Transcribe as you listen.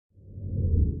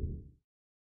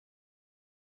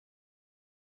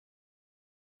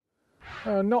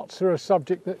Knots are a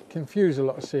subject that confuse a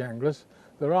lot of sea anglers.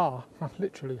 There are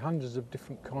literally hundreds of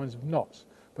different kinds of knots,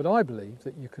 but I believe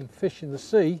that you can fish in the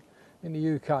sea in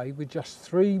the UK with just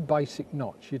 3 basic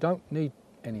knots. You don't need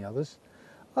any others.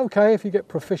 Okay, if you get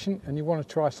proficient and you want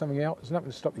to try something out, there's nothing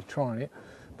to stop you trying it,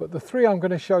 but the 3 I'm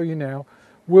going to show you now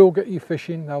will get you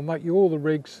fishing. They'll make you all the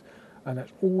rigs, and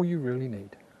that's all you really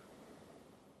need.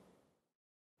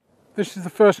 This is the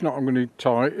first knot I'm going to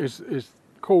tie, is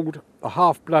called a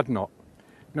half blood knot.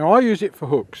 Now I use it for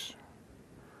hooks,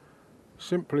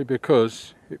 simply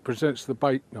because it presents the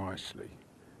bait nicely.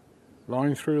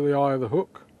 Line through the eye of the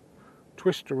hook,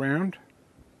 twist around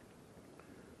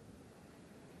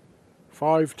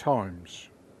 5 times.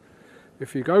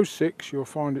 If you go 6, you'll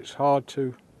find it's hard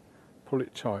to pull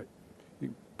it tight.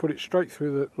 You put it straight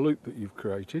through the loop that you've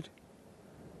created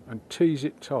and tease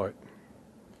it tight.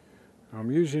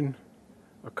 I'm using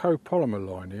a copolymer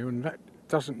line here, and that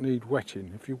doesn't need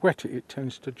wetting. If you wet it, it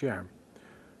tends to jam.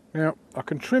 Now I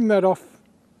can trim that off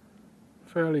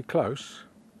fairly close.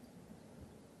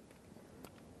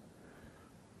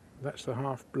 That's the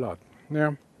half blood.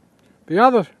 Now the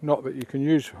other knot that you can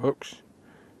use for hooks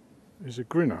is a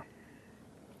grinner.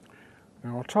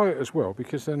 Now I'll tie it as well,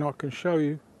 because then I can show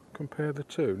you, compare the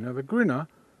two. Now the grinner,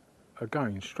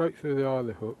 again, straight through the eye of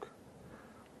the hook,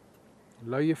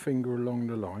 lay your finger along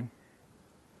the line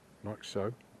like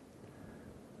so,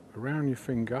 around your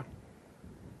finger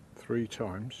 3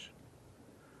 times,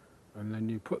 and then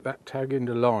you put that tag in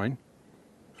the line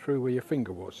through where your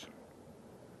finger was.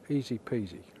 Easy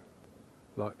peasy,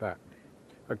 like that.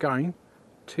 Again,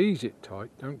 tease it tight,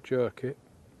 don't jerk it.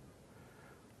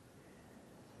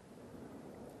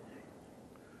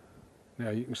 Now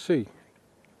you can see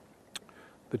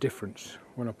the difference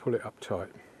when I pull it up tight.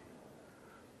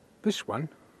 This one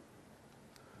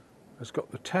has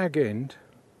got the tag end,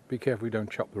 be careful you don't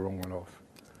chop the wrong one off.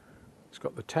 It's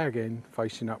got the tag end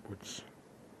facing upwards.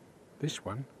 This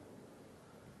one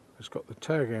has got the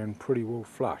tag end pretty well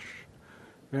flush.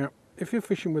 Now if you're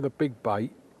fishing with a big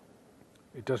bait,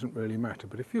 it doesn't really matter,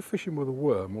 but if you're fishing with a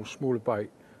worm or smaller bait,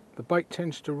 the bait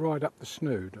tends to ride up the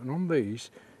snood, and on these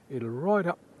it'll ride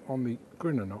up, on the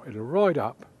grinner knot it'll ride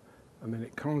up, and then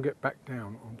it can't get back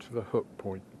down onto the hook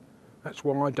point. That's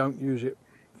why I don't use it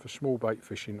for small bait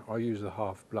fishing. I use the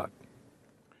half blood.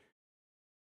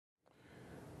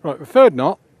 Right, the third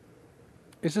knot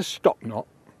is a stop knot.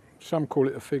 Some call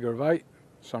it a figure of 8,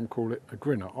 some call it a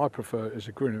grinner. I prefer it as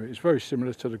a grinner. It's very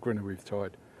similar to the grinner we've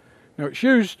tied. Now it's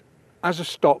used as a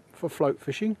stop for float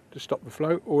fishing, to stop the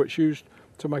float, or it's used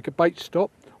to make a bait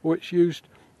stop, or it's used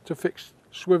to fix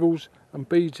swivels and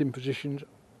beads in positions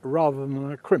rather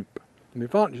than a crimp. And the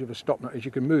advantage of a stop knot is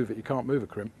you can move it, you can't move a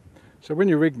crimp. So when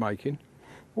you're rig making,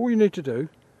 all you need to do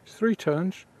is 3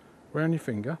 turns around your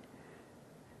finger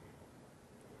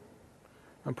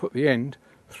and put the end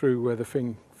through where the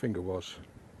finger was.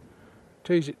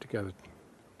 Tease it together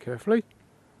carefully,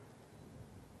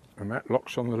 and that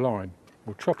locks on the line.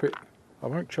 We'll chop it, I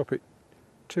won't chop it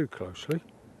too closely.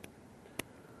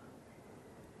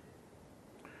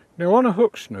 Now on a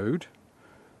hook snood,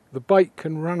 the bait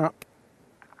can run up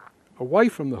away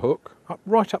from the hook,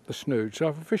 right up the snood, so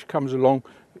if a fish comes along,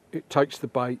 it takes the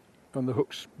bait and the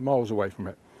hook's miles away from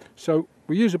it. So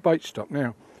we use a bait stop.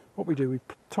 Now what we do, we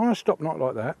tie a stop knot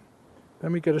like that,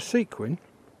 then we get a sequin,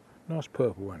 nice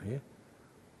purple one here,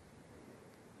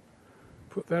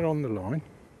 put that on the line.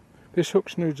 This hook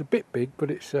snood's a bit big, but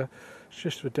it's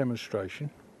just for demonstration.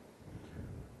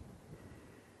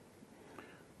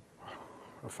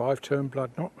 A 5-turn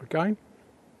blood knot again.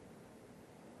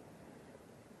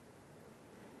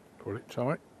 Pull it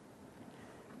tight,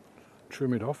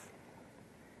 trim it off.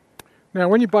 Now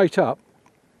when you bait up,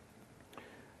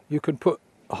 you can put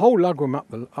a whole lugworm up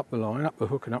the line, up the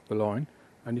hook and up the line,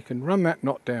 and you can run that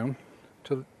knot down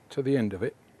to the end of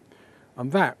it,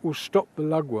 and that will stop the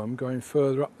lugworm going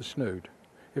further up the snood.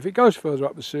 If it goes further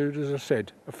up the snood, as I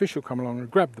said, a fish will come along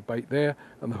and grab the bait there,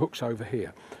 and the hook's over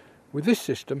here. With this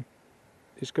system,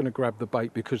 it's going to grab the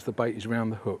bait because the bait is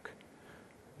round the hook.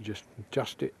 You just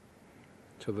adjust it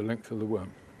to the length of the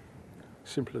worm.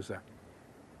 Simple as that.